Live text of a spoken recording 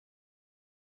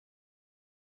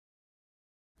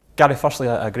Gary, firstly,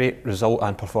 a great result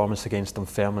and performance against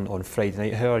Dunfermline on Friday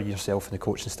night. How are yourself and the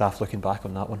coaching staff looking back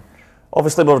on that one?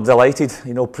 Obviously we're delighted.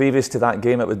 You know, previous to that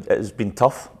game it has been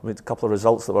tough. We had a couple of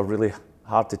results that were really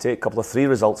hard to take, three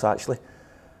results actually.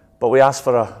 But we asked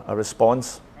for a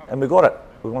response and we got it.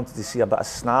 We wanted to see a bit of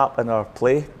snap in our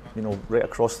play, you know, right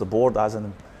across the board, as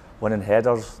in winning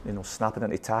headers, you know, snapping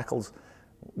into tackles,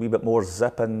 a wee bit more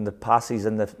zip in the passes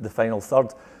in the final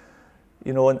third.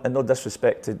 You know, and no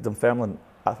disrespect to Dunfermline,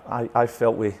 I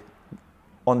felt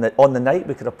on the night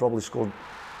we could have probably scored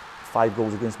 5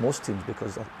 goals against most teams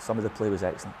because some of the play was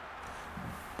excellent.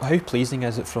 How pleasing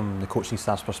is it from the coaching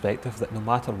staff's perspective that no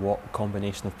matter what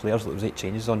combination of players, there was 8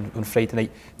 changes on Friday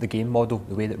night, the game model,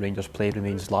 the way that Rangers play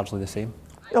remains largely the same?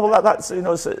 Yeah, well that's, you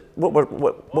know,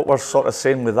 what we're sort of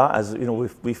saying with that is, you know,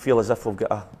 we feel as if we've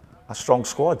got a strong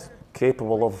squad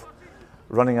capable of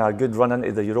running a good run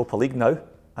into the Europa League now,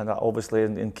 and obviously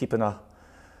in keeping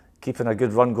a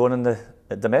good run going in the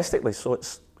domestically. So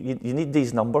it's you need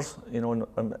these numbers, you know,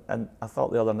 and I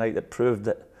thought the other night it proved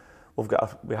that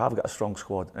we have got a strong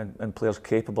squad and players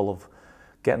capable of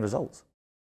getting results.